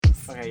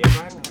Okay, yeah, go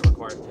ahead and hit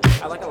record.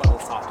 I like a little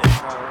soft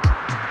intro.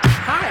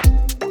 Hi!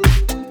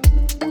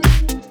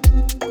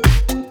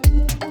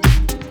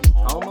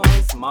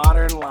 Almost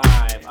Modern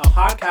Live, a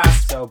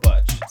podcast so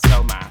butch,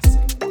 so mask.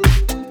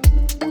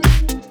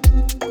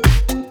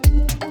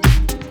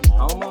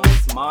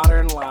 Almost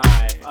Modern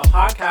Live, a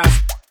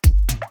podcast.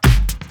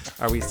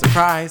 Are we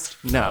surprised?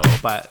 No,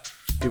 but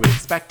do we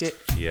expect it?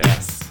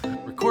 Yes.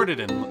 Recorded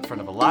in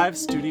front of a live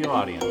studio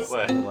audience.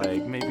 What?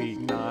 Like, maybe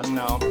not.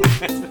 No.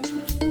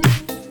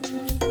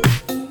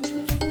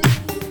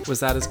 Was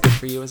that as good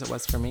for you as it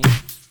was for me?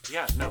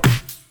 Yeah, no.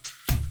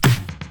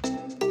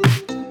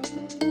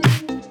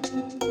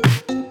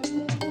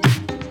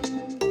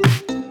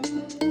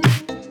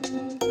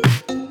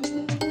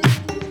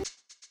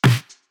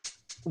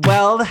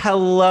 Well,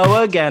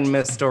 hello again,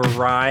 Mr.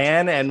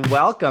 Ryan, and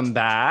welcome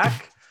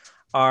back.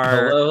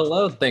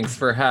 Hello. Thanks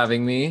for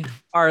having me.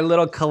 Our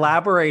little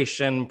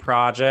collaboration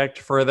project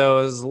for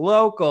those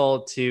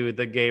local to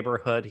the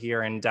neighborhood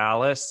here in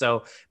Dallas.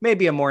 So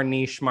maybe a more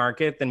niche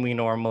market than we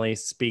normally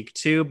speak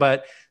to,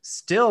 but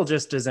still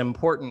just as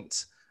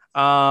important.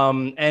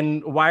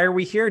 And why are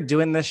we here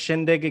doing this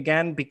shindig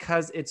again?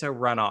 Because it's a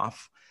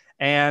runoff.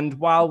 And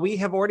while we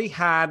have already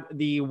had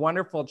the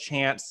wonderful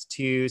chance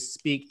to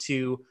speak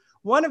to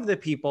one of the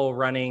people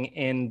running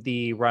in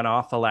the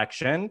runoff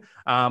election,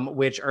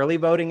 which early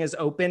voting is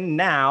open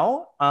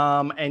now,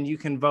 and you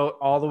can vote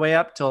all the way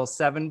up till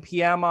 7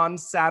 p.m. on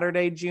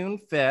Saturday, June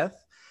 5th.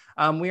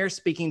 We are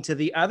speaking to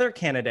the other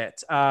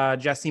candidate,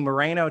 Jesse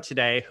Moreno,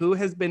 today, who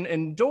has been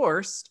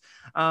endorsed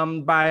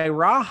by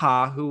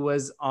Raha, who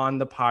was on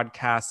the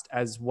podcast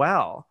as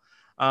well.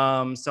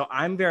 So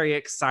I'm very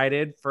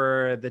excited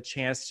for the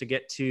chance to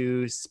get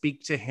to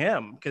speak to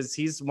him because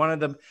he's one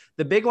of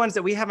the big ones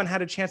that we haven't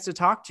had a chance to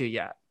talk to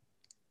yet.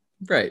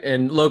 Right.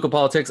 And local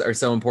politics are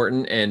so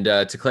important. And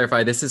to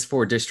clarify, this is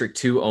for District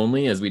 2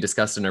 only. As we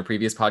discussed in our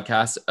previous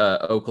podcast,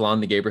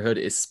 Oaklawn, the neighborhood,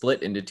 is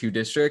split into two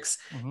districts.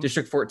 Mm-hmm.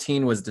 District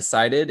 14 was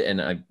decided, and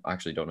I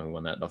actually don't know who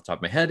won that off the top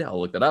of my head. I'll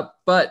look that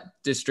up. But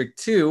District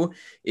 2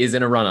 is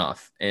in a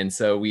runoff. And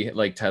so we,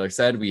 like Tyler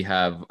said, we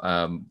have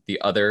the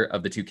other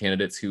of the two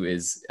candidates who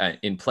is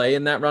in play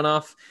in that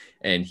runoff.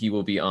 And he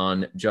will be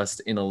on just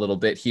in a little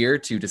bit here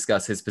to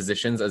discuss his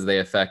positions as they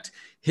affect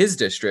his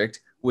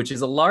district, which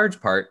is a large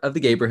part of the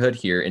neighborhood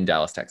here in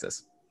Dallas,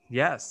 Texas.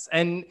 Yes.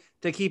 And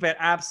to keep it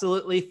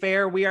absolutely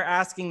fair, we are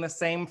asking the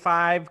same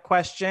 5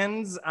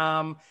 questions,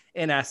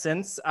 in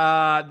essence,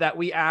 that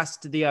we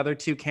asked the other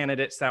two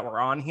candidates that were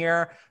on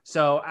here.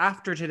 So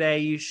after today,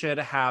 you should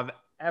have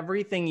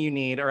everything you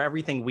need, or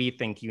everything we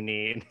think you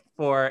need,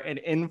 for an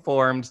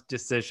informed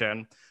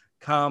decision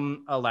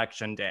come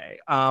election day.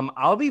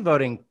 I'll be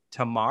voting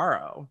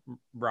tomorrow,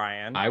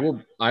 Ryan. I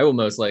will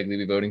most likely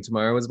be voting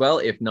tomorrow as well,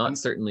 if not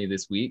certainly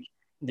this week.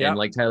 Yep. And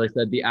like Tyler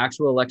said, the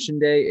actual election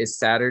day is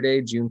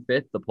Saturday, June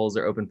 5th. The polls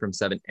are open from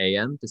 7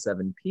 a.m. to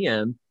 7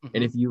 p.m. Mm-hmm.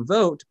 And if you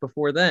vote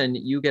before then,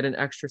 you get an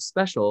extra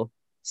special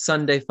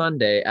Sunday fun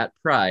day at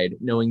Pride,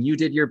 knowing you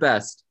did your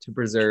best to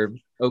preserve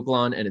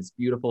Oaklawn and its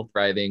beautiful,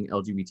 thriving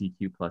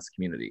LGBTQ plus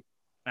community.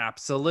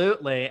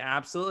 Absolutely.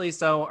 Absolutely.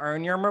 So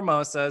earn your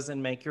mimosas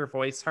and make your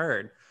voice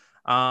heard.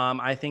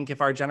 I think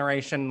if our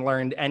generation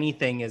learned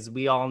anything is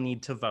we all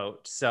need to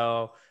vote.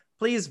 So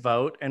please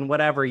vote in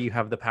whatever you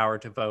have the power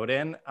to vote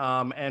in.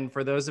 And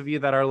for those of you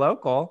that are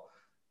local,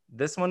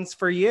 this one's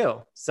for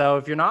you. So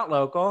if you're not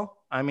local,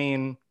 I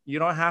mean, you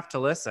don't have to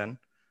listen.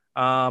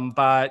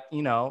 But,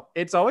 you know,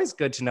 it's always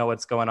good to know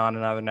what's going on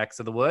in other necks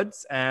of the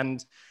woods.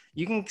 And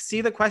you can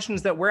see the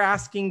questions that we're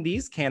asking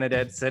these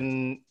candidates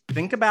and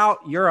think about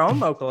your own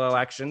local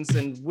elections.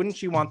 And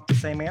wouldn't you want the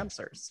same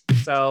answers?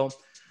 So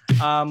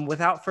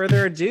without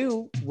further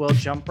ado, we'll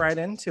jump right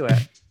into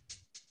it.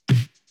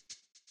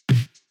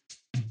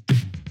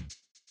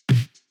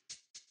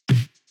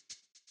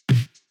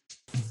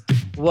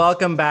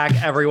 Welcome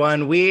back,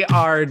 everyone. We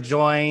are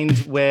joined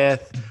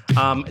with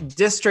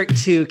District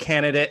 2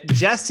 candidate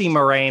Jesse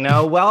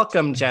Moreno.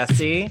 Welcome,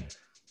 Jesse.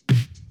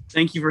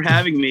 Thank you for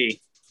having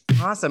me.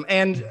 Awesome.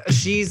 And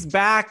she's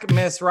back,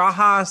 Miss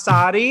Raha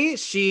Sadi.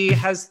 She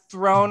has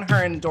thrown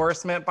her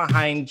endorsement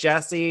behind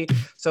Jesse.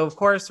 So, of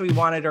course, we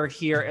wanted her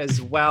here as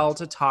well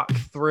to talk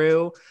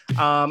through.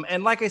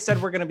 And like I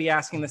said, we're going to be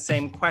asking the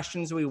same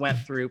questions we went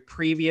through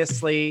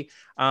previously.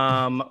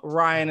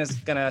 Ryan is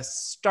going to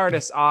start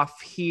us off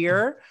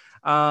here.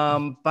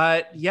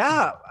 But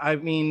yeah, I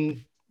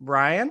mean,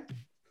 Ryan.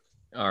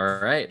 All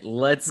right,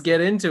 let's get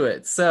into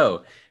it.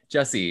 So,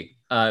 Jesse,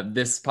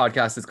 this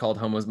podcast is called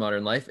Homo's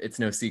Modern Life. It's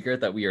no secret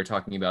that we are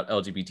talking about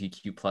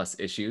LGBTQ plus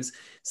issues.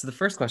 So the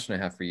first question I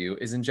have for you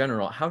is, in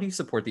general, how do you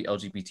support the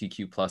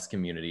LGBTQ plus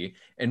community,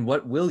 and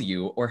what will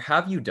you or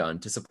have you done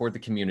to support the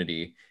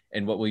community,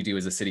 and what will you do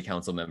as a city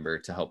council member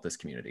to help this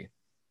community?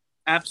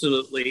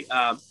 Absolutely.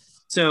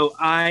 So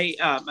I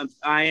am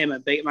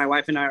my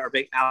wife and I are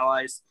big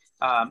allies,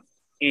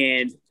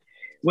 and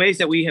ways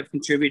that we have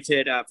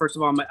contributed. First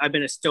of all, I've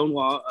been a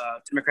Stonewall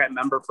Democrat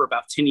member for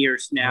about 10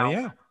 years now. Oh,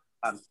 yeah.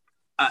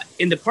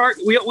 In the park,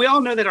 we all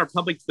know that our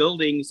public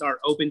buildings are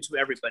open to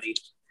everybody,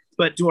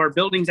 but do our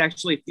buildings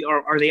actually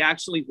are they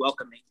actually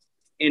welcoming?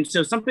 And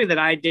so something that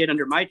I did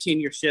under my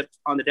tenureship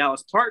on the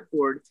Dallas Park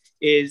Board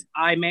is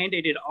I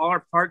mandated all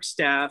our park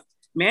staff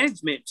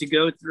management to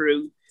go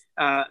through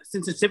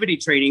sensitivity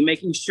training,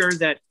 making sure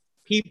that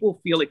people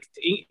feel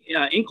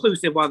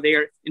inclusive while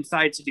they're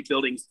inside city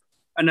buildings.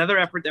 Another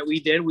effort that we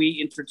did,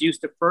 we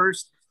introduced the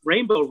first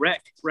Rainbow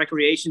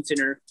Recreation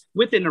Center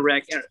within the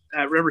rec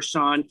at River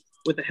Shawn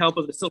with the help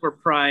of the Silver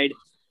Pride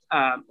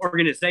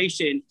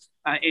organization,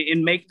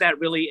 and make that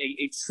really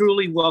a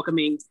truly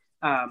welcoming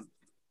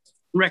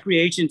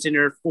recreation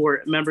center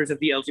for members of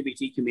the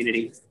LGBT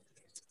community.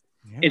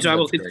 Yeah, and so I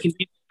will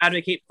continue to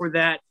advocate for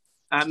that,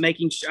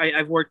 making sure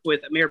I've worked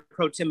with Mayor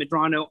Pro Tem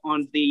Medrano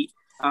on the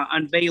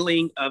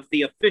unveiling of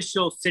the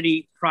official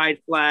city pride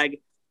flag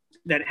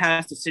that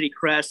has the city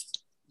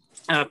crest,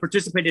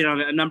 participated on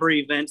a number of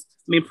events.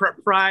 I mean,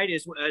 Pride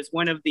is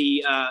one of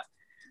the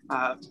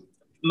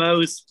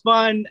most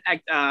fun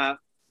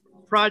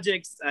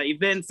projects,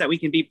 events that we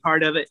can be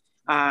part of it.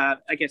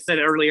 Like I said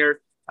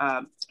earlier,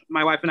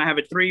 my wife and I have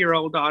a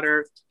 3-year-old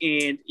daughter,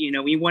 and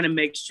we want to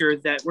make sure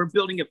that we're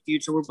building a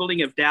future. We're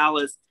building a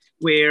Dallas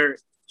where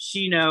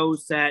she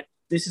knows that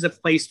this is a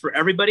place for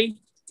everybody.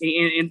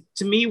 And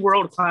to me,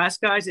 world class,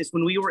 guys, is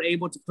when we were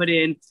able to put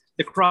in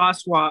the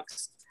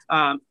crosswalks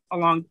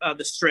along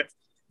the strip.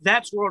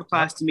 That's world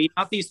class to me.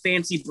 Not these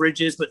fancy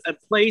bridges, but a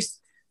place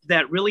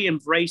that really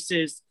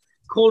embraces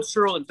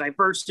cultural and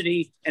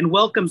diversity and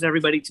welcomes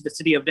everybody to the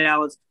city of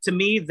Dallas. To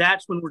me,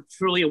 that's when we're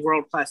truly a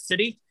world class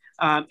city.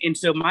 And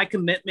so my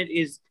commitment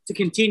is to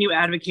continue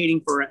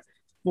advocating for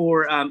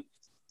a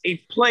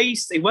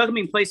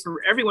welcoming place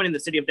for everyone in the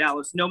city of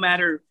Dallas, no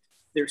matter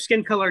their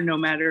skin color, no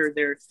matter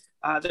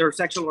their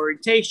sexual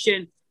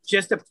orientation,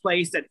 just a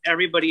place that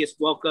everybody is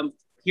welcome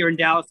here in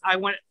Dallas. I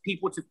want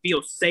people to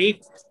feel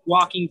safe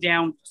walking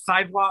down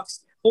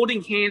sidewalks,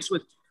 holding hands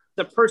with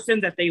the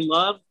person that they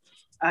love,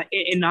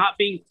 and not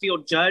feel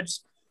judged,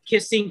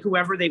 kissing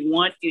whoever they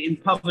want in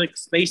public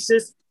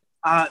spaces.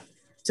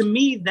 To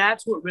me,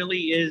 that's what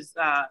really is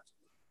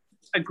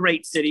a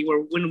great city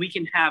when we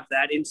can have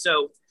that. And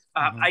so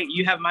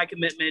you have my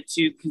commitment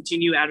to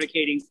continue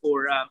advocating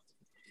for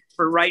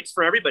rights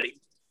for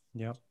everybody.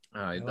 Yeah.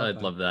 I'd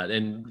love that.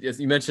 And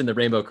as you mentioned the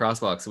rainbow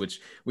crosswalks,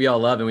 which we all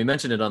love, and we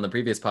mentioned it on the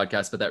previous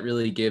podcast, but that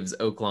really gives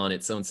Oaklawn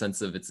its own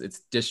sense of its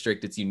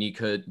district, its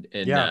uniquehood,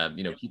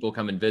 and people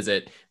come and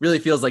visit. Really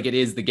feels like it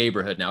is the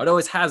neighborhood now. It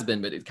always has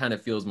been, but it kind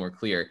of feels more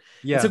clear.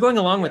 Yeah. And so going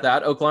along with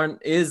that,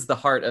 Oaklawn is the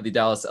heart of the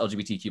Dallas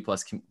LGBTQ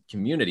plus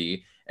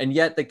community, and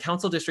yet the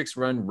council districts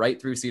run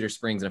right through Cedar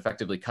Springs and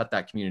effectively cut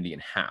that community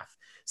in half.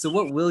 So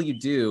what will you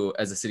do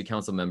as a city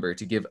council member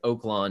to give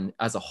Oaklawn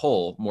as a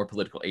whole more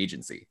political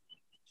agency?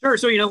 Sure.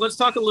 So, let's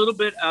talk a little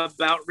bit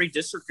about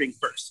redistricting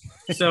first.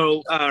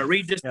 So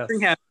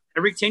redistricting happens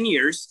every 10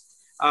 years.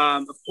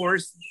 Of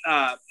course,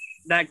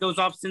 that goes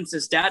off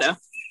census data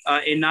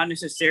and not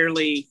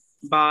necessarily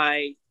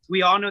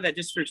we all know that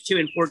districts 2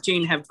 and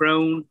 14 have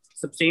grown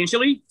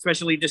substantially,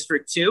 especially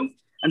district 2.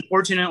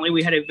 Unfortunately,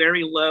 we had a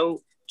very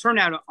low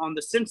turnout on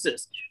the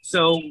census.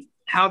 So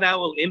how that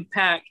will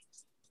impact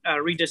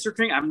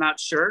redistricting, I'm not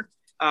sure.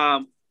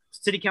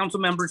 City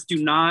council members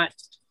do not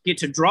get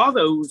to draw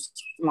those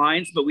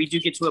lines, but we do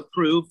get to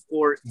approve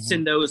or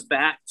send those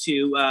back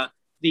to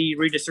the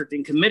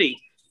redistricting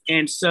committee.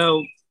 And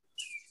so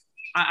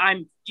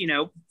I'm,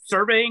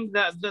 surveying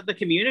the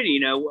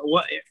community,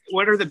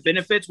 what are the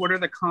benefits? What are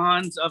the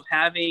cons of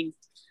having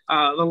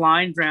the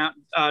line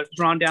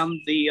drawn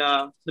down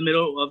the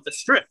middle of the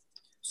strip?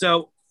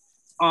 So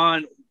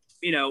on,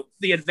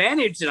 the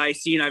advantage that I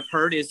see and I've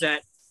heard is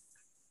that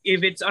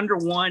if it's under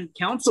one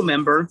council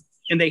member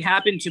and they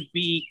happen to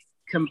be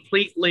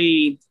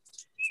completely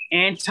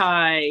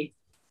anti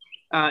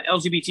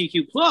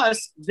LGBTQ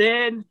plus,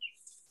 then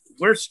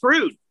we're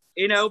screwed,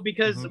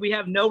 because we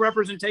have no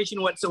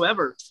representation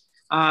whatsoever.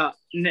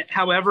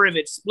 However, if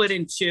it's split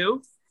in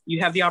two,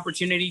 you have the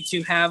opportunity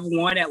to have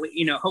one,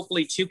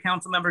 hopefully 2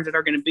 council members that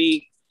are going to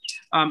be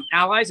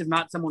allies, if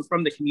not someone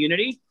from the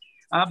community.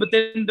 But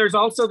then there's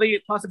also the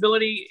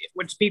possibility,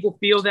 which people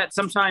feel that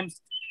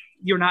sometimes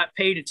you're not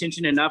paid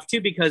attention enough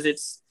to because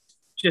it's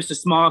just a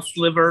small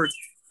sliver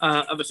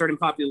of a certain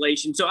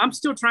population. So I'm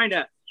still trying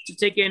to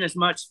take in as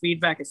much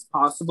feedback as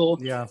possible.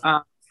 Yeah.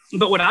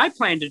 But what I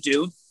plan to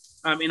do,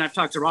 and I've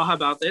talked to Raha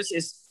about this,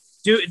 is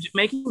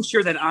making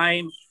sure that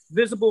I'm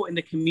visible in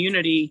the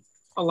community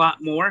a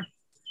lot more.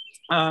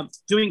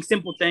 Doing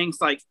simple things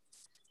like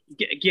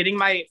getting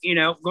my,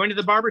 going to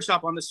the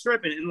barbershop on the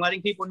strip and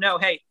letting people know,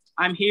 hey,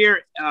 I'm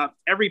here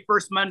every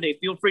first Monday.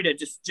 Feel free to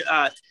just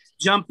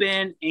jump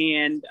in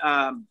and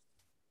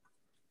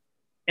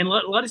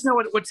let us know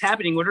what's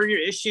happening. What are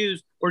your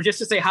issues? Or just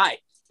to say hi,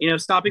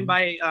 stopping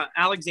by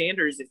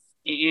Alexander's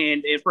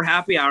and for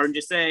happy hour and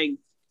just saying,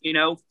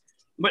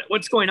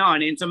 what's going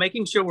on. And so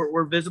making sure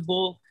we're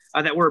visible,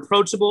 that we're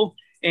approachable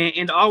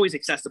and always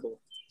accessible.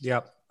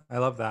 Yep. I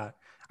love that.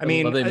 I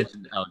mean, they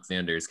mentioned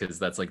Alexander's because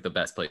that's like the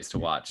best place to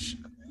watch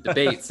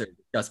debates or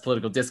discuss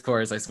political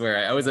discourse. I swear,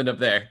 I always end up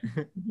there.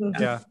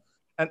 Yeah.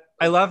 And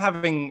I love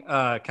having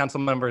council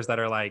members that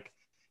are like,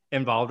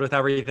 involved with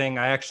everything.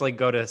 I actually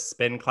go to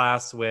spin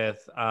class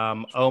with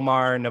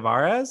Omar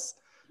Navarez,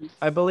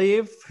 I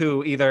believe,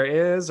 who either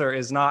is or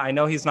is not. I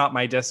know he's not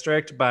my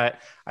district, but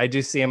I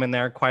do see him in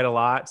there quite a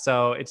lot.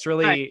 So it's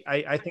really,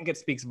 I think it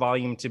speaks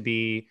volume to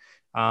be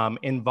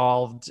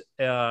involved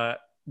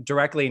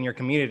directly in your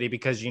community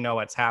because you know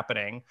what's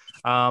happening.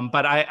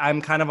 But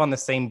I'm kind of on the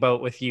same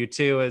boat with you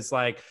too, is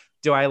like,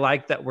 do I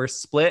like that we're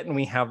split and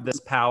we have this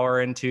power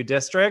in two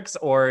districts,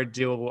 or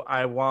do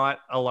I want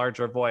a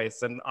larger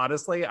voice? And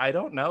honestly, I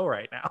don't know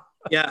right now.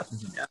 Yeah.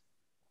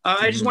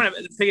 I just want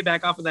to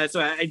piggyback off of that.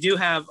 So I do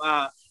have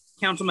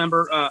council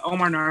member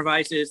Omar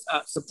Narvaez's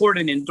support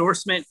and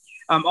endorsement.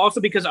 Also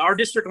because our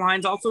district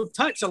lines also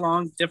touch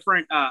along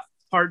different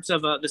parts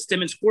of the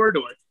Stemmons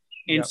corridor.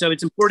 And so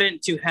it's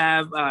important to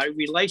have a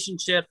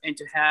relationship and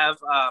to have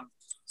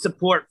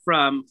support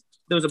from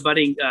those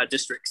abutting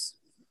districts.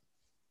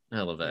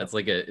 I love that.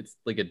 It's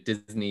like a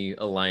Disney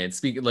alliance.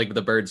 Speaking like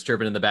the birds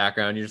chirping in the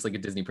background, you're just like a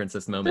Disney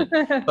princess moment.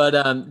 But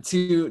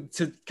to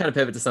kind of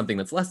pivot to something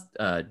that's less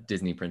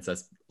Disney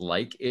princess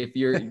like, if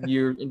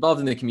you're involved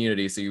in the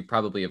community, so you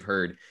probably have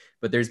heard,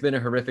 but there's been a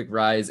horrific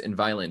rise in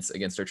violence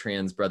against our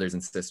trans brothers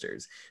and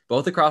sisters,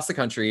 both across the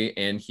country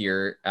and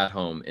here at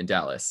home in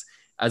Dallas.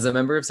 As a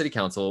member of City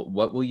Council,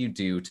 what will you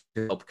do to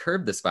help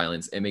curb this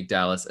violence and make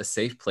Dallas a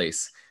safe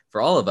place for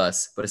all of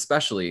us, but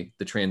especially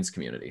the trans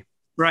community?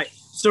 Right.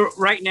 So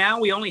right now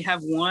we only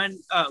have one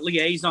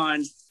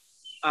liaison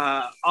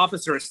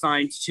officer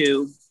assigned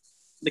to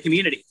the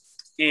community,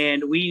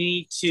 and we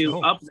need to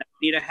up that.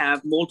 We need to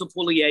have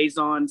multiple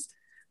liaisons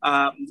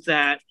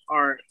that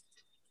are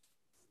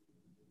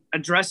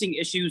addressing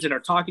issues and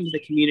are talking to the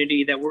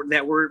community, that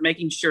we're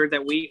making sure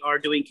that we are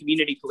doing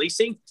community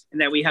policing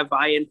and that we have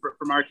buy-in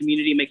from our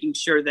community, making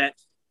sure that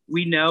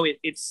we know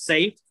it's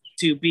safe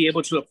to be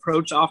able to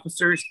approach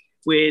officers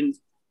when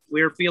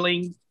we're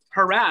feeling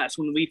harassed,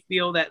 when we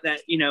feel that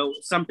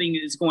something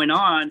is going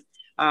on,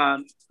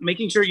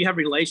 making sure you have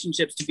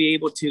relationships to be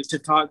able to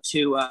talk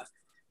to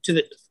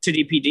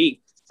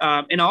DPD,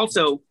 and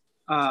also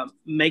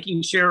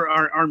making sure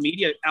our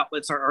media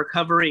outlets are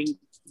covering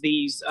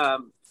these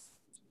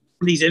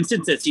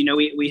instances.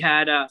 We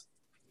had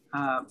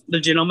the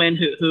gentleman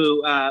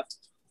who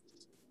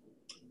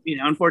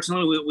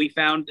unfortunately we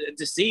found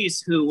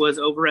deceased, who was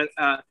over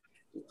at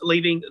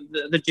leaving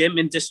the gym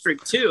in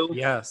District 2.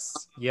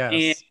 Yes.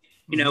 And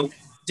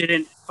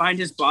didn't find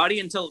his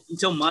body until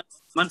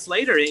months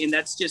later, and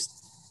that's just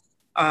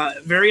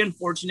very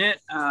unfortunate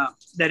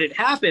that it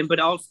happened,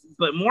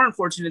 but more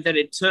unfortunate that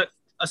it took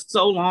us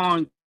so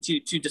long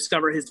to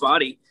discover his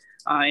body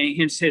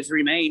and his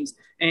remains,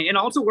 and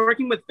also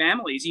working with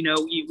families.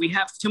 We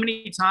have too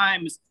many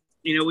times,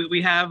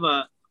 we have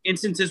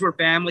instances where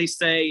families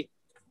say,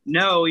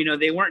 no,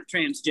 they weren't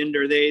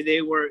transgender,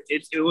 they were,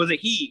 it was a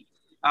he,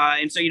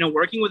 and so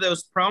working with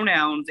those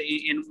pronouns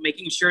and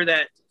making sure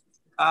that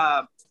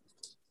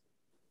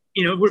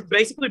we're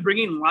basically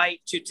bringing light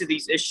to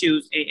these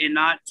issues and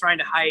not trying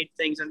to hide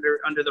things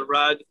under the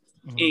rug.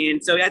 Mm-hmm.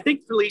 And so I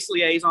think police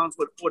liaisons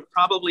would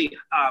probably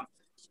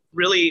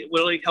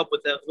really help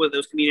with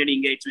those community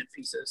engagement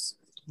pieces.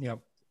 Yep.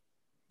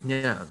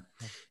 Yeah.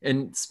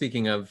 And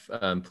speaking of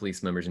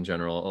police members in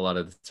general, a lot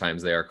of the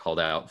times they are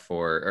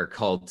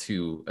called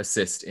to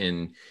assist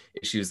in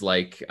issues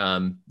like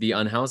the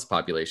unhoused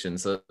population.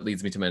 So it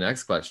leads me to my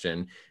next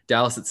question.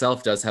 Dallas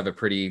itself does have a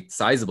pretty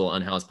sizable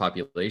unhoused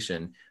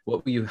population.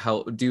 What will you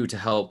do to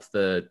help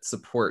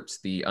support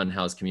the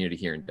unhoused community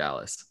here in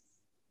Dallas?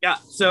 Yeah,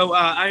 so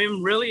I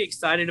am really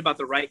excited about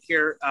the Right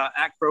Care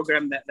Act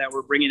program that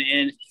we're bringing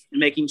in, and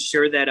making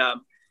sure that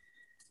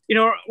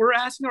we're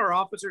asking our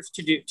officers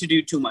to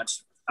do too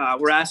much.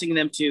 We're asking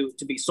them to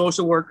be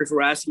social workers.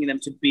 We're asking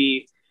them to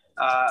be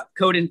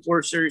code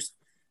enforcers.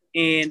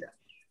 And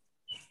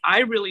I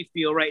really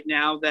feel right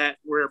now that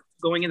we're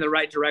going in the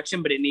right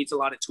direction, but it needs a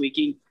lot of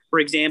tweaking. For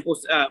example,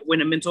 when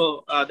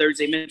there's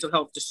a mental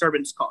health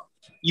disturbance call,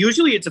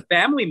 usually it's a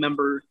family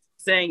member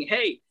saying,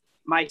 hey,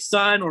 my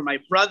son or my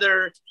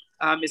brother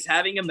is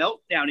having a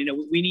meltdown.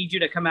 We need you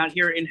to come out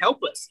here and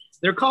help us.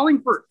 They're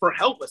calling for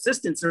help,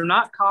 assistance. They're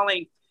not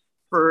calling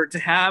to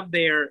have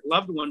their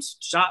loved ones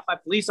shot by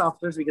police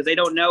officers because they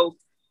don't know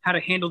how to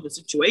handle the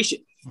situation.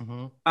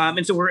 Mm-hmm.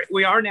 And so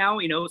we are now,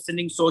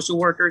 sending social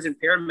workers and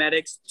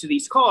paramedics to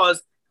these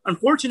calls.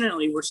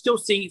 Unfortunately, we're still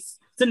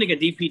sending a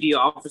DPD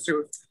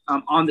officer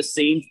on the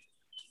scene.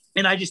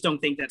 And I just don't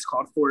think that's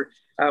called for.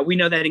 We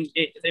know that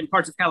in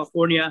parts of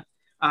California,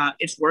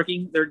 it's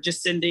working. They're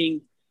just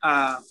sending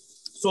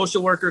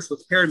social workers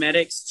with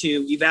paramedics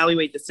to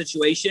evaluate the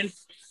situation.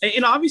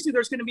 And obviously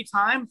there's going to be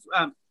times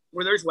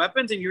where there's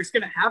weapons and you're just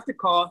going to have to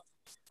call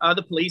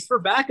the police for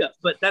backup,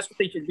 but that's what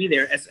they should be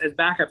there as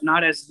backup,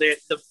 not as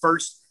the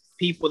first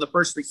people, the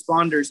first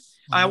responders.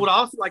 Mm-hmm. I would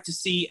also like to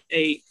see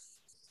a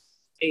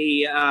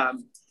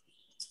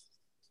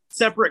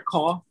separate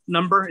call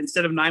number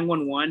instead of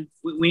 911.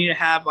 We need to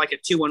have like a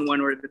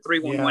 211 or the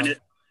 311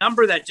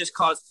 number that just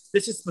calls.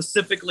 This is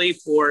specifically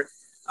for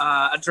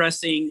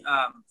addressing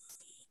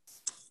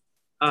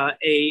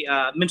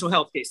a mental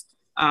health case.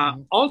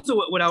 Also,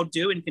 what I'll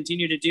do and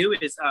continue to do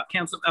is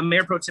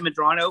Mayor Pro Tem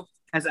Medrano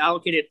has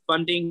allocated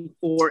funding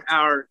for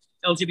our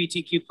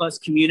LGBTQ plus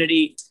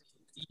community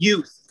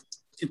youth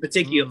in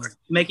particular,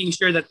 making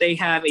sure that they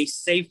have a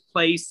safe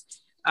place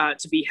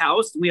to be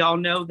housed. We all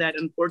know that,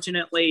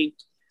 unfortunately,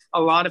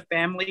 a lot of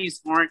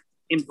families aren't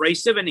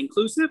embracive and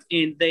inclusive,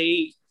 and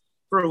they,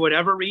 for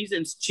whatever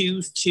reasons,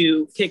 choose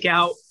to kick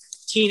out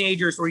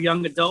teenagers or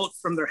young adults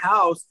from their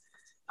house.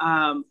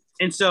 And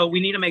so we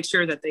need to make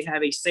sure that they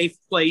have a safe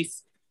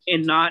place,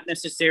 and not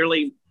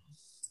necessarily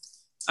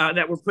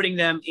that we're putting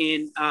them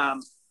in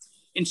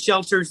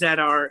shelters that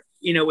are,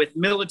 with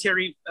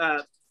military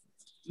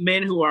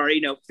men who are,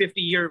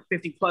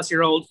 50 plus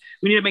year olds.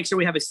 We need to make sure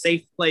we have a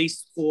safe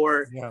place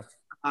for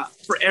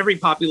every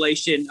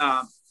population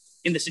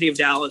in the city of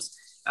Dallas.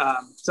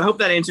 So I hope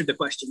that answered the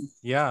question.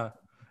 Yeah.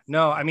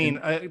 No, I mean,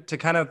 to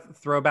kind of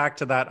throw back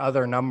to that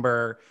other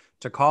number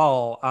to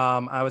call,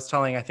 I was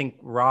telling, I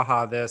think,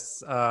 Raha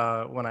this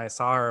when I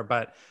saw her,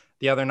 but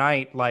the other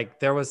night, like,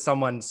 there was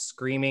someone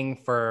screaming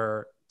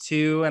for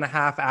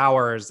 2.5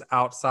 hours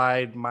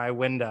outside my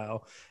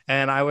window.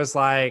 And I was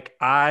like,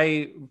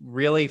 I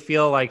really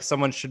feel like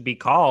someone should be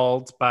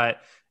called,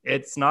 but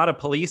it's not a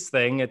police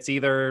thing. It's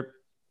either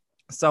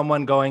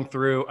someone going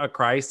through a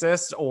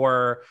crisis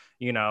or,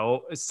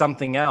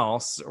 something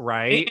else.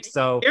 Right.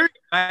 So,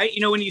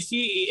 when you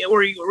see,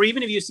 or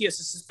even if you see a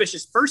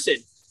suspicious person,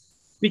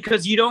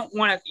 because you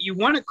want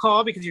to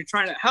call because you're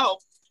trying to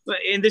help.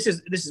 And this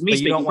is me.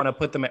 But you don't want to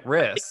put them at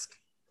risk.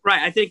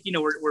 Right. I think,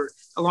 we're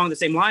along the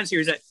same lines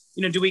here, is that,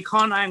 do we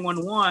call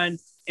 911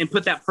 and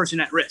put that person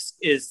at risk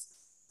is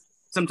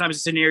sometimes a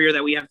scenario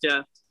that we have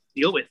to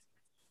deal with.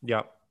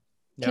 Yep.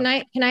 Can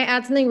I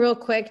add something real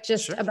quick,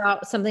 just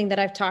about something that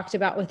I've talked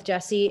about with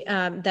Jesse,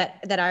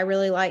 that I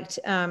really liked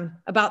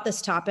about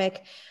this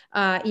topic.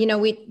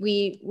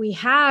 We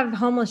have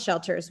homeless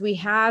shelters. We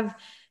have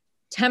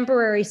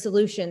temporary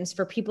solutions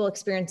for people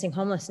experiencing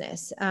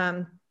homelessness.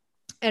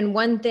 And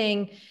one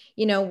thing,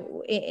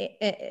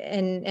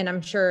 and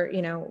I'm sure,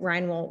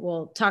 Ryan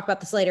will talk about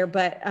this later,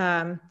 but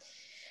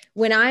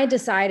when I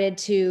decided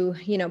to,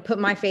 put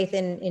my faith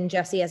in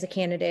Jesse as a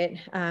candidate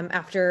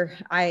after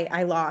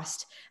I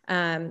lost,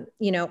 I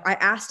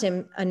asked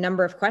him a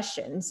number of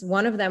questions.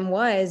 One of them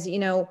was,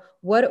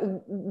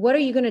 what are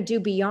you going to do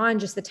beyond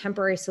just the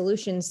temporary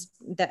solutions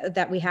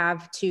that we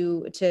have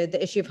to the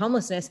issue of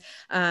homelessness?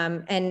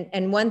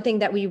 And one thing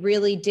that we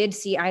really did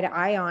see eye to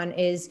eye on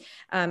is,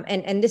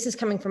 and this is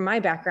coming from my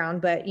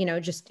background, but,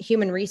 just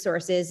human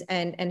resources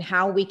and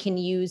how we can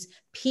use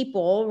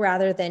people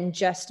rather than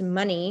just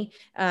money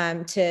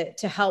to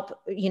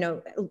help,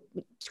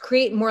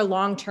 create more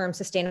long-term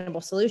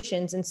sustainable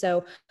solutions. And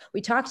so we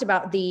talked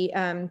about the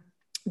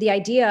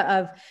idea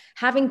of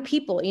having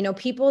people,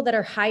 people that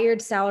are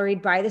hired,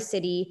 salaried by the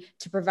city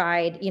to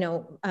provide,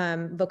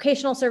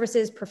 vocational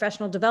services,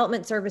 professional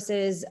development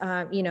services,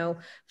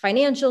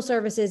 financial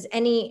services,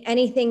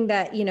 anything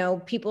that,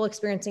 people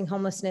experiencing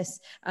homelessness,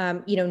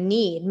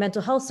 need,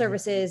 mental health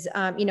services.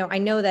 I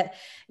know that,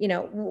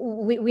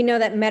 we know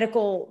that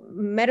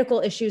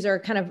medical issues are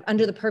kind of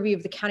under the purview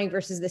of the county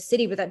versus the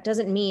city, but that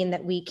doesn't mean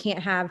that we can't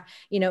have,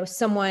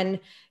 someone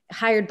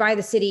hired by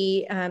the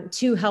city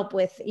to help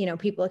with,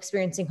 people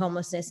experiencing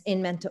homelessness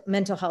in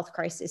mental health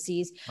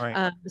crises.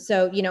 Right.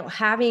 So,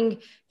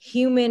 having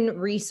human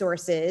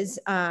resources,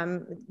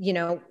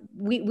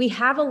 we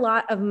have a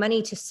lot of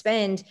money to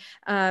spend,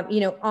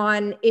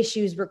 on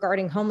issues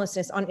regarding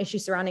homelessness, on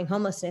issues surrounding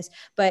homelessness,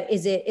 but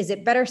is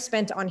it better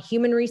spent on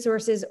human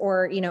resources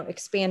or,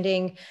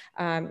 expanding,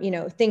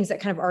 things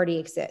that kind of already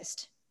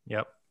exist?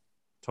 Yep.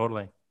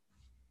 Totally.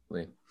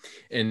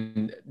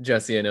 And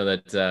Jesse, I know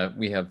that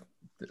we have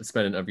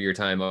spent enough of your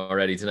time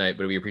already tonight,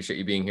 but we appreciate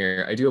you being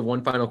here. I do have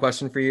one final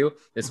question for you.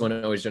 This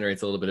one always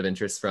generates a little bit of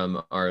interest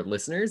from our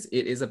listeners.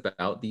 It is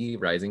about the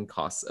rising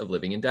costs of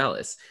living in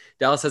Dallas.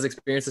 Dallas has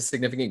experienced a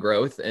significant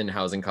growth, and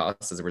housing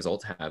costs as a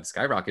result have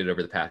skyrocketed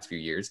over the past few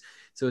years.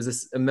 So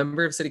as a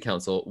member of City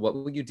Council, what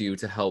will you do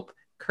to help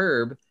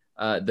curb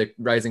the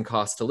rising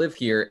costs to live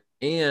here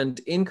and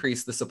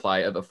increase the supply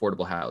of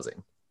affordable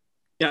housing?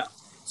 Yeah,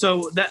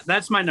 so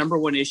that's my number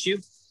one issue,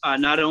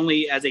 not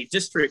only as a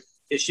district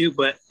issue,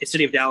 but a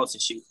city of Dallas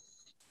issue.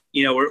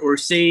 We're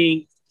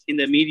seeing in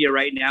the media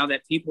right now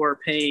that people are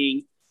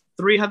paying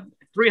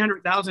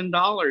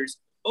 $300,000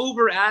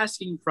 over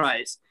asking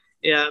price.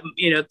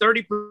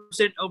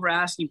 30% over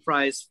asking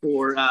price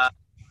for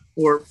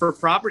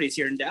properties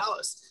here in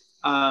Dallas,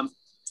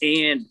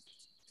 and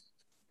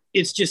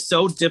it's just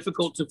so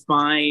difficult to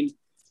find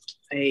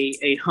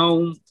a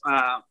home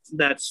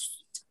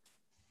that's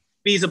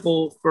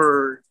feasible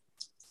for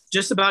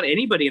just about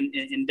anybody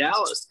in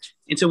Dallas.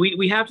 And so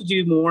we have to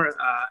do more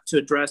to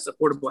address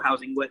affordable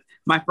housing.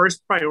 My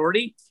first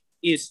priority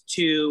is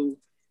to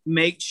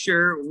make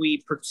sure we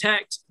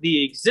protect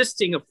the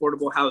existing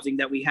affordable housing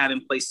that we have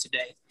in place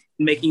today,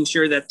 making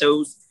sure that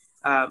those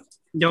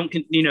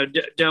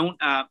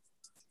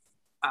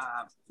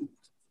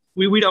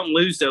we don't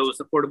lose those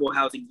affordable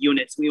housing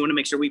units. We want to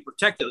make sure we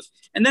protect those.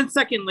 And then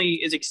secondly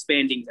is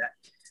expanding that.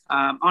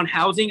 On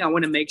housing, I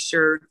want to make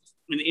sure,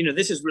 and,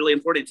 this is really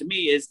important to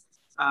me, is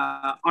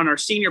on our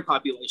senior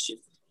population,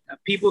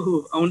 people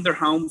who have owned their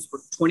homes for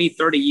 20,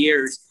 30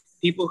 years,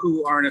 people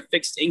who are on a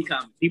fixed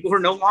income, people who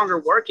are no longer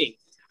working,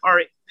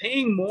 are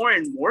paying more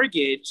in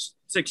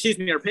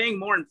are paying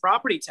more in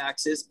property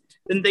taxes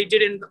than they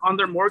did on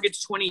their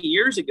mortgage 20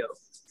 years ago.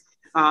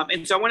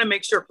 And so I want to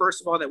make sure,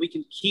 first of all, that we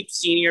can keep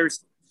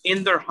seniors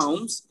in their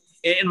homes.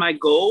 And my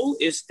goal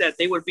is that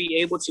they would be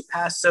able to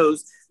pass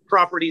those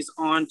properties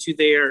on to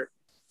their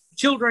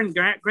children,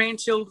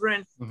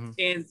 grandchildren,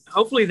 and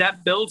hopefully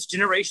that builds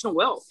generational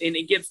wealth, and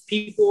it gives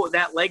people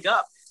that leg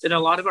up that a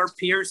lot of our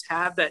peers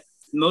have that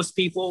most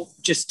people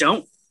just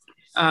don't.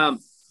 And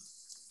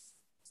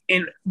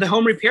the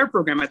home repair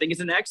program, I think, is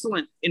an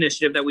excellent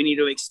initiative that we need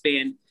to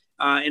expand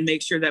and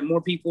make sure that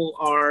more people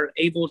are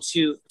able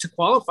to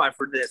qualify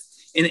for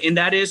this. And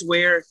that is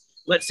where,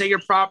 let's say your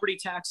property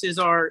taxes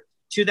are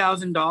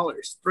 $2,000,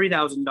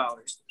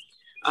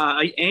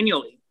 $3,000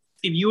 annually.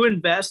 If you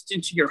invest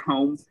into your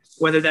home,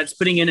 whether that's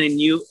putting in a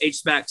new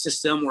HVAC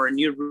system or a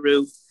new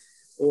roof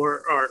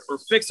or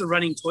fix a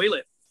running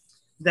toilet,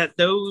 that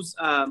those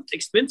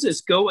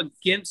expenses go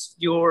against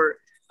your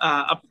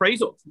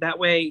appraisal. That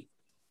way,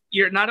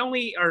 you're not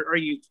only are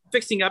you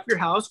fixing up your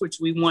house, which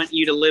we want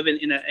you to live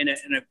in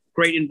a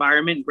great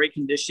environment and great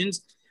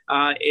conditions.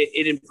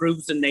 It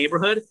improves the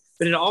neighborhood,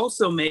 but it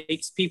also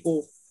makes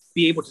people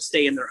be able to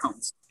stay in their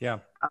homes. Yeah.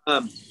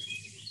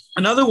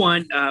 Another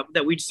one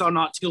that we saw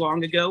not too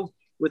long ago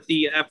with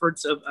the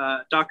efforts of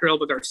Dr.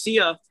 Elba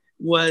Garcia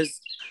was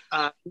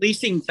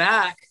leasing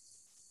back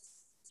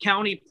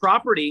county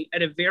property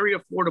at a very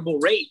affordable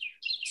rate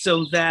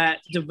so that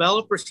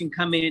developers can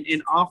come in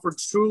and offer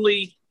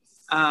truly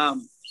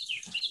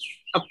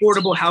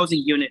affordable housing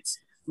units.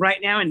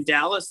 Right now in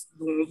Dallas,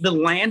 the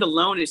land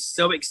alone is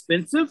so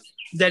expensive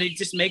that it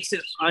just makes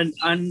it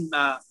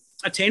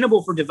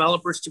unattainable for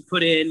developers to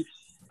put in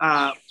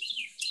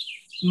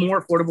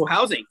more affordable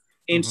housing.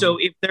 And so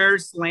if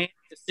there's land,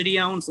 the city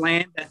owns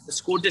land that the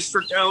school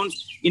district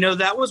owns,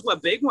 that was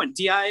what big one,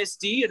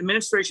 DISD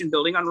administration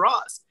building on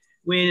Ross,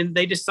 when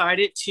they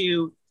decided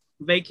to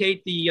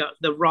vacate the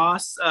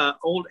Ross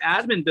old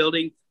admin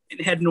building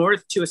and head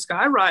north to a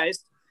skyrise.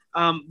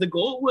 The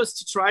goal was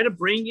to try to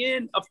bring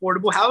in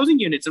affordable housing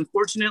units.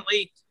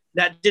 Unfortunately,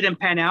 that didn't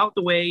pan out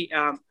the way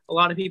a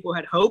lot of people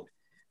had hoped.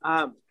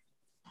 But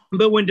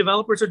when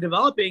developers are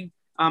developing,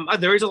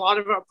 there is a lot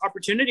of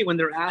opportunity when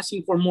they're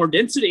asking for more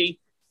density,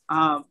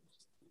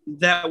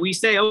 that we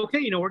say,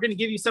 okay, we're going to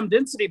give you some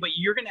density, but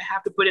you're going to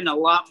have to put in a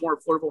lot more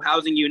affordable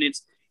housing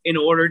units in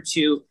order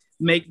to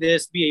make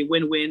this be a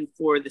win-win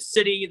for the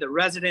city, the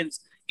residents,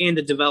 and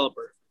the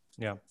developer.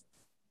 Yeah.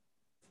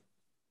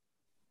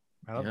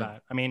 I love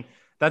that. I mean,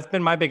 that's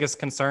been my biggest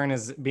concern,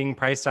 is being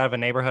priced out of a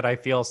neighborhood I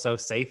feel so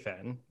safe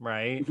in,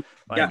 right?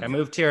 I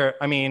moved here.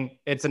 I mean,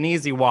 it's an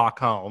easy walk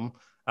home.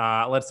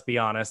 Let's be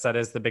honest. That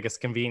is the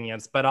biggest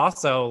convenience, but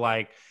also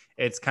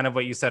it's kind of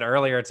what you said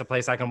earlier. It's a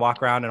place I can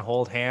walk around and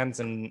hold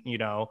hands and,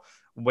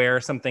 wear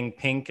something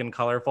pink and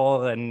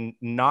colorful and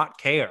not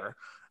care.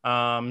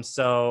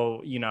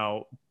 So,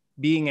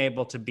 being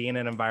able to be in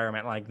an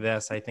environment like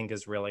this, I think,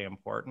 is really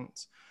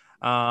important.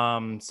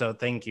 So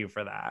thank you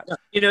for that.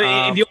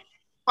 If you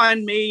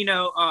find me,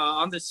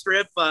 on the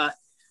strip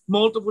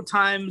multiple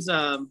times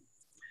a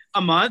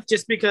month,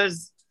 just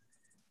because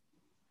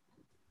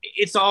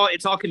it's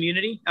all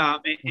community,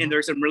 and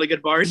there's some really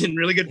good bars and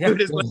really good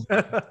food as well.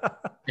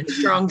 And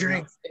strong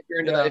drinks if you're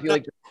into that. If you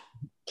like.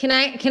 Can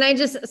I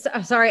just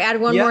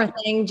add one more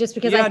thing, just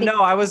because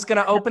I was going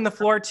to open the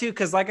floor too,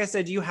 because like I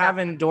said, you have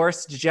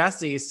endorsed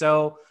Jesse.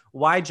 So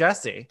why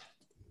Jesse?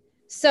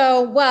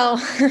 So, well,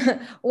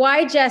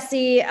 why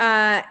Jesse?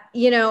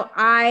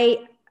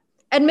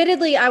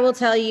 Admittedly, I will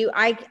tell you,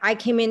 I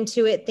came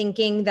into it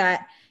thinking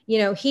that,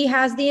 he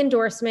has the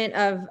endorsement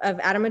of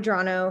Adam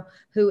Medrano,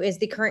 who is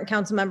the current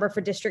council member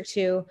for District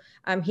 2.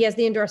 He has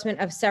the endorsement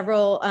of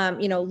several,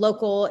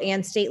 local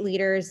and state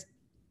leaders.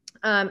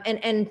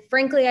 And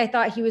frankly, I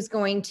thought he was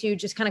going to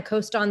just kind of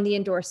coast on the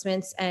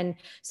endorsements and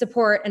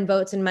support and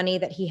votes and money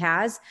that he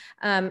has.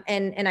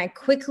 And I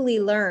quickly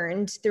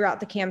learned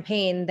throughout the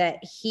campaign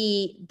that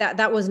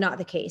that was not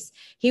the case.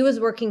 He was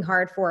working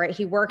hard for it.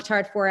 He worked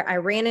hard for it. I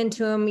ran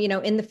into him,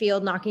 in the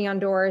field, knocking on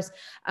doors.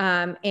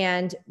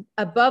 And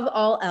above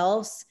all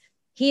else,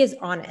 he is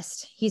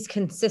honest. He's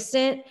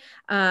consistent.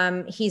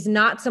 He's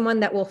not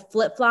someone that will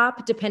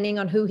flip-flop depending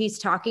on who he's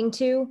talking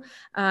to.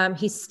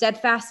 He's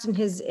steadfast in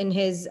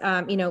his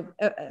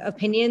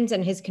opinions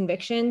and his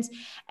convictions.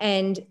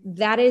 And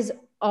that is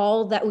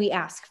all that we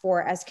ask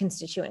for as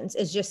constituents,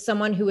 is just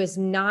someone who is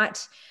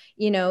not,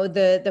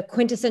 the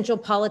quintessential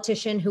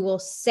politician who will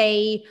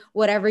say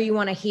whatever you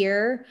want to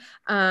hear.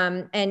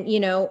 Him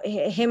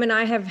and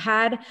I have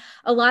had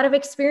a lot of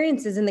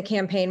experiences in the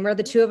campaign where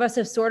the two of us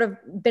have sort of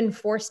been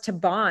forced to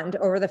bond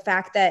over the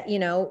fact that,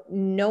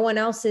 no one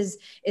else is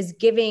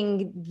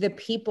giving the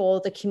people,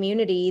 the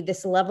community,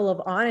 this level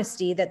of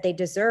honesty that they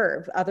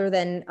deserve other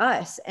than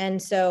us.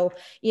 And so,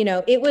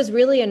 it was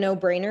really a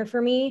no-brainer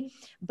for me.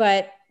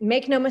 But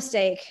make no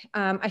mistake,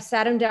 I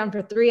sat him down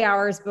for 3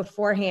 hours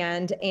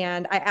beforehand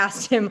and I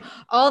asked him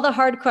all the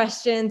hard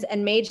questions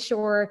and made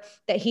sure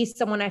that he's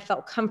someone I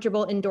felt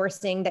comfortable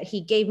endorsing, that he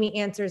gave me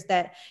answers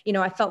that,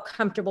 I felt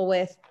comfortable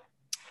with.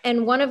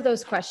 And one of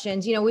those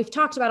questions, we've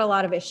talked about a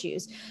lot of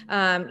issues.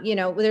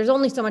 There's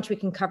only so much we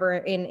can cover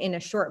in a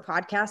short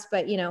podcast,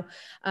 but,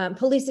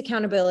 police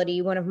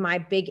accountability, one of my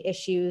big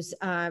issues,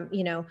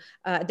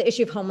 the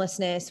issue of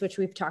homelessness, which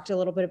we've talked a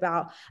little bit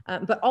about.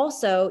 But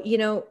also,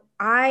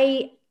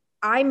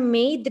 I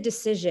made the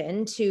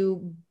decision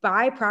to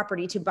buy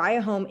property, to buy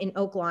a home in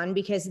Oak Lawn,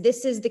 because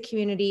this is the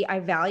community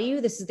I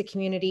value. This is the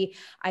community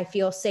I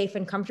feel safe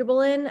and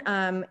comfortable in.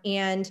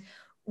 And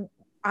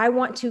I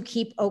want to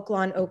keep Oak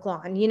Lawn, Oak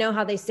Lawn. You know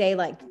how they say,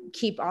 like,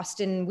 keep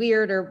Austin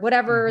weird or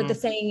whatever the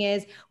saying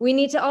is. We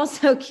need to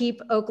also keep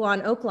Oak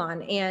Lawn, Oak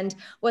Lawn. And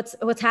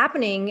what's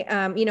happening,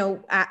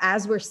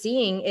 as we're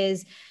seeing,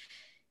 is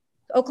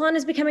Oak Lawn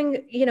is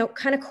becoming,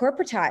 kind of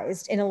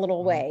corporatized in a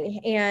little way,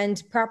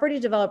 and property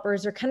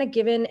developers are kind of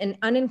given an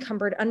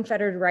unencumbered,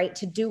 unfettered right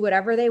to do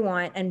whatever they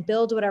want and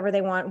build whatever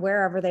they want,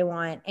 wherever they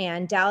want.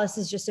 And Dallas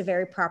is just a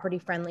very property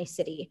friendly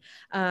city.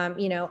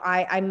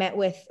 I met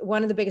with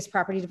one of the biggest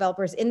property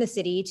developers in the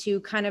city to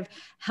kind of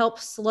help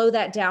slow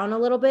that down a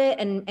little bit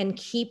and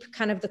keep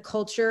kind of the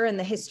culture and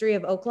the history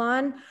of Oak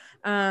Lawn.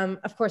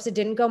 Of course, it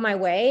didn't go my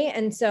way.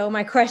 And so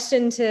my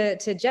question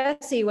to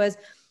Jesse was,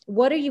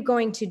 what are you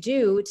going to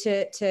do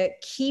to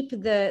keep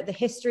the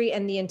history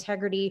and the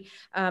integrity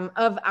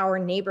of our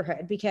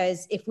neighborhood?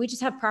 Because if we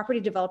just have property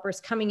developers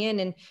coming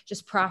in and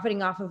just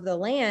profiting off of the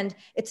land,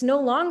 it's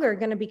no longer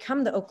going to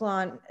become the Oak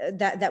Lawn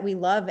that we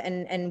love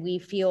and we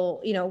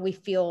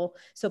feel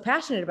so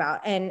passionate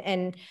about.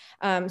 And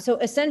so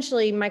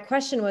essentially my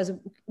question was,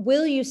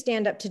 will you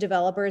stand up to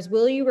developers?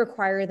 Will you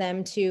require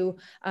them to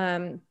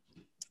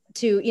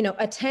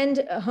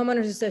attend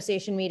homeowners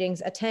association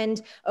meetings,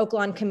 attend Oak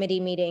Lawn committee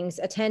meetings,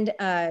 attend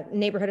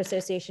neighborhood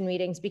association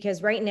meetings?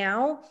 Because right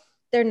now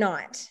they're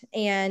not.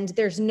 And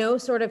there's no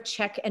sort of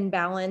check and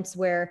balance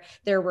where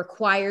they're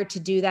required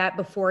to do that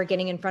before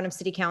getting in front of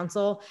city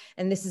council.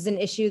 And this is an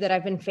issue that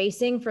I've been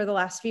facing for the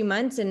last few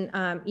months. And,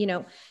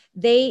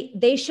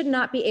 they should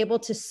not be able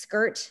to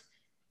skirt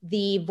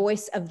the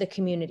voice of the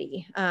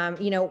community.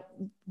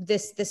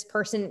 This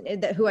person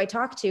who I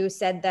talked to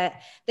said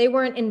that they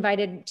weren't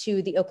invited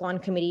to the Oak Lawn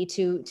committee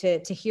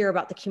to hear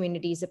about the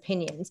community's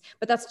opinions,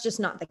 but that's just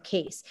not the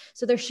case.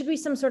 So there should be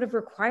some sort of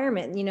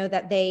requirement,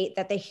 that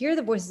they hear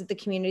the voices of the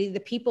community, the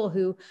people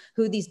who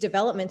these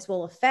developments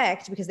will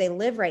affect, because they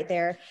live right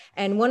there.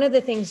 And one of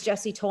the things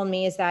Jesse told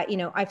me is that,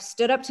 I've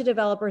stood up to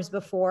developers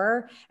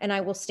before, and I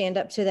will stand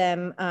up to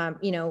them,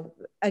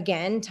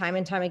 again, time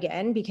and time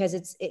again, because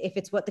if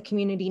it's what the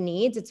community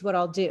needs, it's what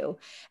I'll do.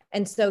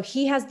 And so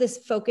he has this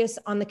focus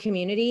on the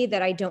community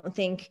that I don't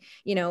think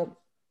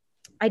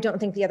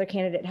the other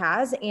candidate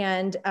has.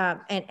 And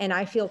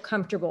I feel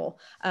comfortable,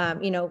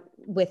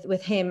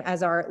 with him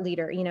as our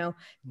leader.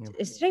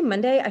 Is today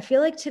Monday? I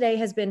feel like today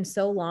has been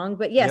so long,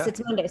 but yes,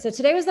 it's Monday. So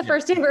today was the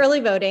first day of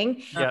early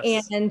voting.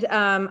 Yes. And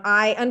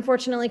I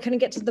unfortunately couldn't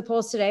get to the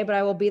polls today, but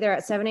I will be there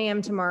at 7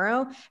 a.m.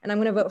 tomorrow. And I'm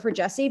going to vote for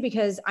Jesse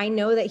because I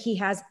know that he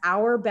has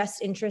our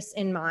best interests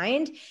in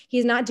mind.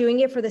 He's not doing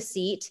it for the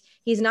seat.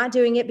 He's not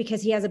doing it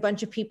because he has a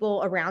bunch of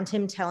people around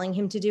him telling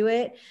him to do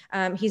it.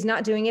 He's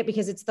not doing it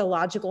because it's the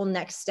logical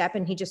next step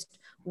and he just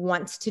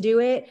wants to do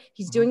it.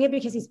 He's doing it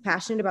because he's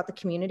passionate about the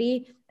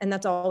community, and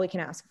that's all we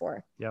can ask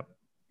for. Yep.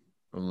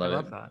 I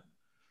love that.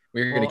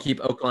 We're going to keep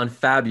Oak Lawn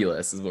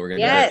fabulous is what we're going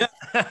to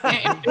do.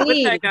 And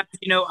with that, guys,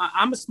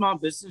 I'm a small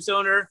business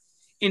owner.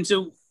 And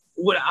so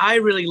what I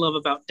really love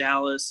about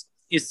Dallas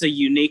is the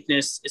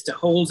uniqueness, it's the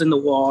holes in the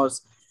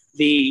walls,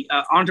 the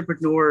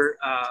entrepreneur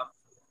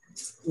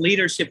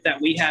leadership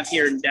that we have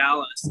here in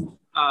Dallas.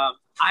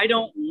 I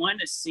don't want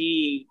to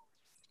see,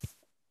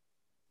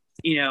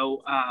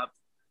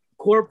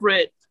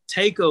 corporate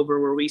takeover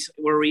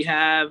where we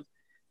have,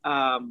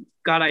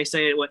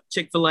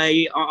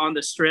 Chick-fil-A on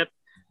the strip,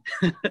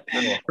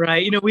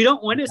 right? We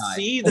don't want to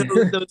see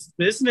those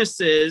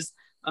businesses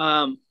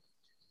on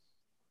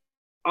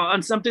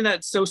something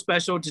that's so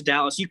special to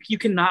Dallas. You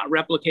cannot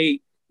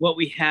replicate what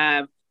we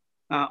have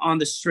on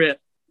the strip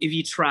if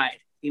you tried.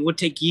 It would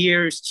take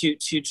years to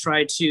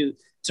try to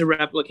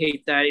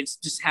replicate that. It's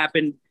just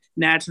happened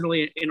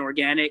naturally and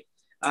organic.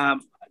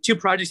 Two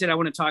projects that I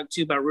want to talk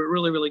to about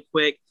really, really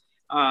quick,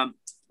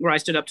 where I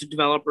stood up to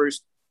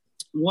developers.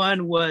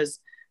 One was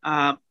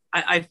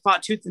I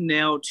fought tooth and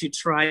nail to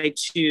try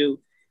to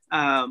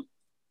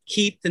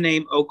keep the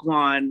name Oak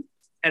Lawn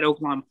at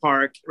Oak Lawn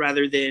Park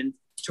rather than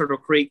Turtle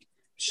Creek.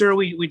 Sure,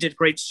 we did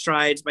great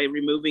strides by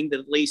removing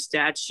the Lee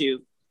statue,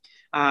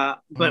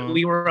 but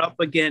we were up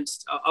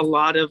against a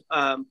lot of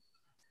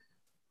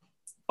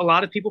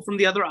people from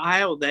the other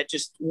aisle that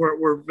just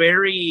were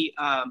very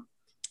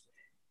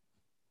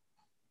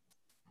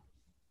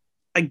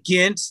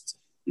against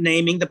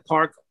naming the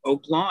park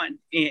Oak Lawn.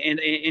 And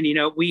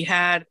we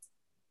had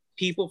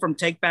people from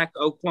Take Back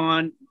Oak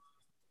Lawn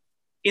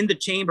in the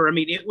chamber. I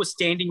mean, it was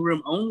standing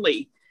room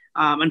only.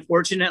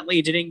 Unfortunately,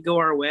 it didn't go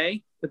our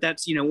way. but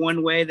that's,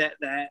 one way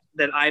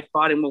that I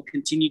fought and will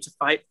continue to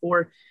fight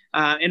for.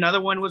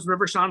 Another one was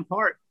River Shawn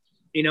Park.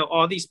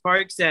 All these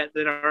parks that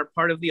are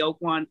part of the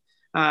Oaklawn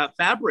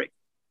fabric.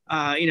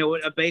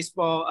 A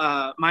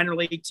baseball minor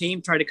league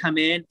team tried to come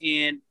in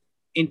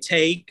and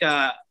take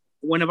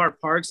one of our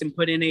parks and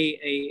put in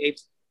a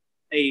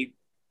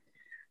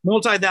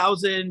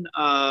multi-thousand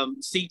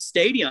seat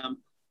stadium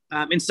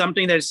in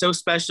something that is so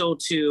special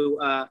to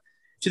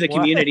the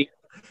community.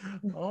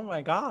 Oh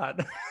my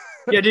God.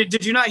 Yeah.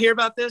 Did you not hear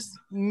about this?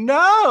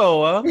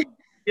 No.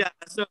 Yeah.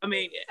 So,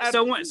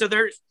 so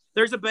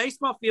there's a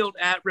baseball field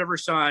at River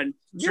Shawn.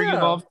 I'm sure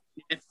you've all,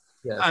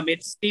 Yes.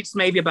 it seats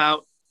maybe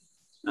about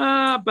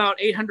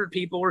 800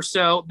 people or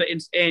so,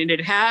 and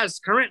it has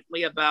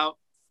currently about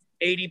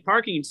 80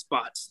 parking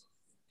spots.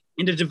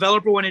 And the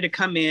developer wanted to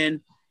come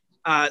in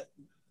and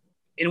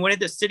wanted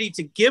the city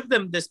to give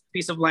them this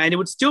piece of land. It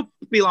would still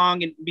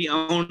belong and be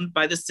owned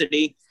by the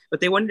city, but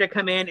they wanted to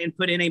come in and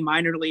put in a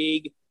minor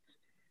league,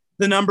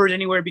 the numbers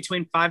anywhere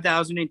between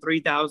 5,000 and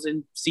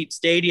 3,000 seat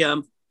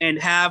stadium, and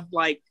have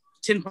like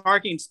 10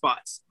 parking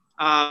spots.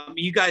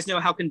 You guys know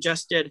how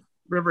congested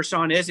River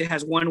Shawn is. It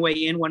has one way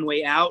in, one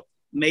way out.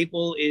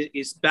 Maple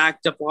is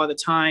backed up all the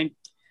time.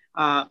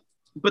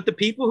 But the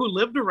people who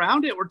lived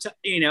around it were,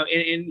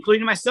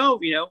 including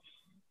myself,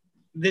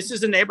 this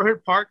is a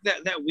neighborhood park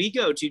that we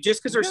go to.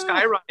 Just because there's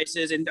sky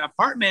rises and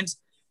apartments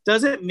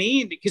doesn't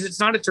mean, because it's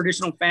not a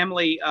traditional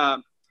family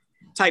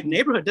type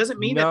neighborhood, doesn't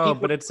mean that people.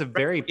 But it's a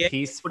very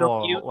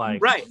peaceful,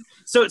 right.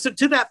 So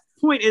to that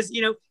point is,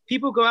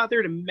 people go out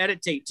there to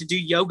meditate, to do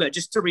yoga,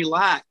 just to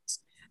relax.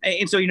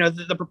 And so,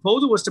 the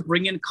proposal was to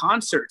bring in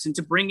concerts and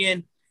to bring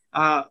in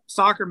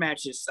soccer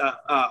matches,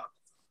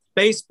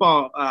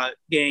 baseball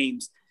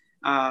games.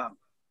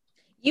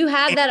 You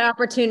had that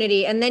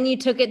opportunity, and then you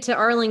took it to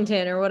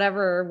Arlington or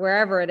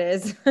wherever it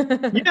is.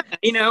 Yeah,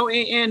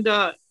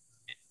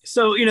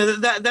 so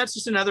that's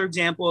just another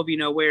example of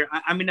where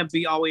I'm going to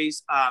be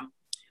always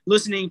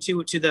listening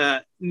to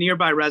the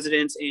nearby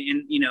residents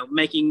and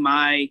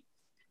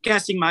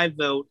casting my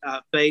vote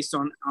based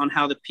on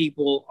how the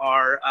people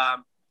are,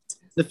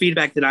 the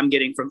feedback that I'm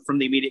getting from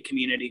the immediate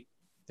community.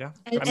 Yeah.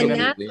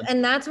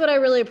 And that's what I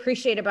really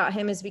appreciate about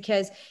him, is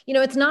because,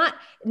 it's not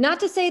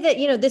to say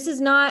that, this is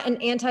not an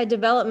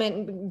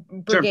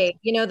anti-development brigade,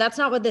 sure. That's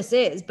not what this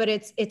is, but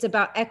it's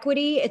about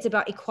equity, it's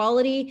about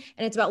equality,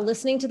 and it's about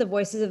listening to the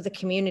voices of the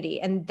community.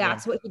 And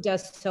that's what he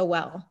does so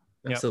well.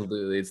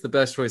 Absolutely. It's the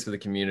best choice for the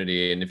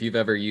community. And if you've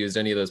ever used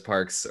any of those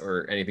parks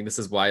or anything, this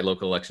is why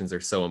local elections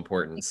are so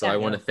important. Exactly. So I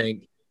want to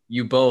thank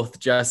you both,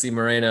 Jesse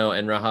Moreno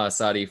and Raha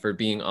Asadi, for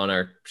being on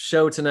our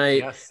show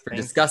tonight, for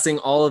discussing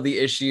all of the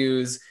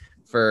issues,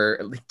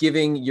 for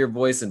giving your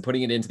voice and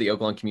putting it into the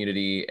Oaklawn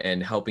community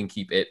and helping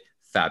keep it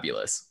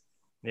fabulous.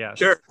 Yeah,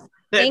 sure.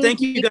 Thank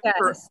you guys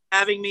for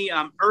having me.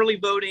 Early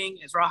voting,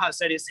 as Raha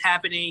said, is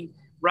happening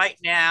right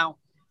now.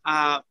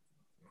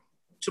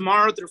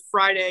 Tomorrow through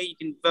Friday, you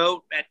can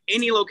vote at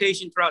any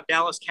location throughout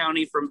Dallas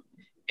County from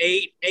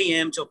 8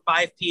 a.m. till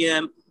 5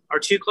 p.m. Our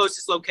two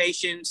closest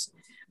locations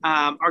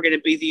are going to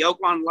be the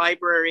Oaklawn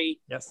Library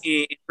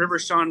and River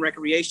Shawn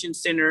Recreation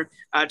Center.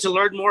 To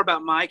learn more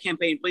about my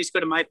campaign, please go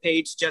to my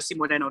page,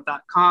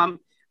 jessemoreno.com.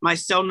 My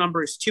cell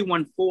number is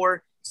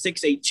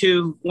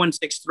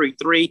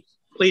 214-682-1633.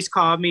 Please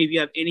call me if you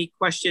have any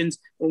questions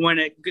or want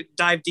to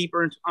dive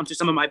deeper onto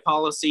some of my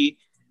policy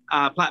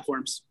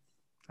platforms.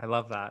 I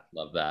love that.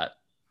 Love that.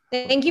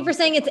 Thank you for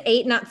saying it's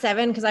 8, not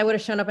 7, because I would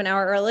have shown up an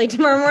hour early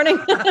tomorrow morning.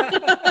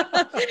 The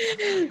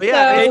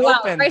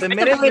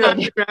minute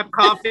you grab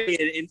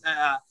coffee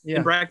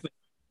and breakfast.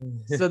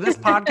 So this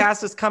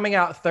podcast is coming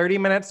out 30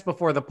 minutes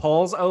before the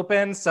polls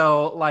open.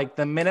 So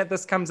the minute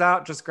this comes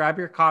out, just grab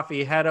your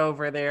coffee, head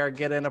over there,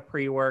 get in a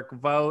pre-work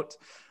vote,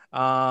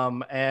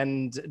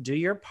 and do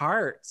your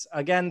part.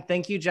 Again,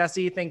 thank you,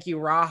 Jesse. Thank you,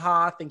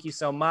 Raha. Thank you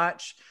so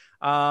much.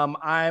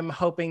 I'm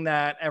hoping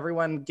that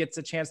everyone gets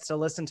a chance to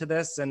listen to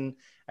this and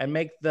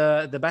make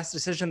the best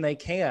decision they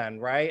can,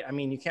 right? I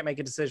mean, you can't make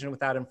a decision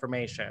without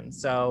information.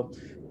 So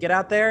get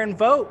out there and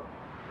vote.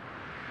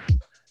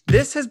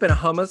 This has been a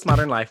Homos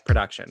Modern Life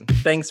production.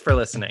 Thanks for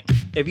listening.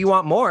 If you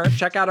want more,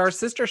 check out our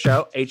sister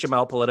show,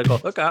 HML Political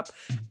Hookup,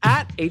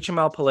 at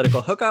HML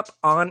Political Hookup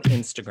on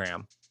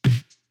Instagram.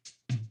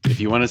 If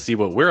you want to see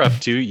what we're up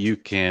to, you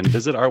can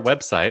visit our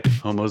website,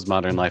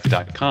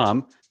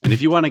 homosmodernlife.com. And if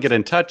you want to get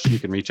in touch, you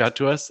can reach out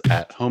to us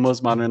at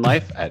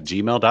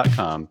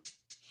homosmodernlife@gmail.com.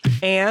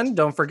 And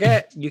don't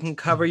forget, you can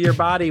cover your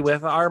body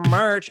with our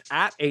merch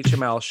at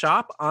HML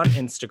Shop on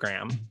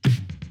Instagram.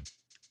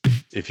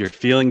 If you're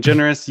feeling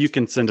generous, you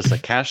can send us a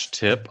cash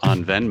tip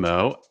on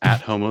Venmo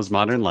at Homos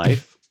Modern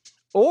Life.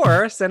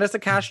 Or send us a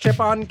cash tip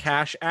on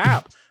Cash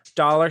App,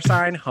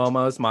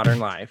 $Homos Modern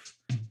Life.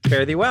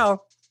 Fare thee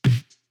well.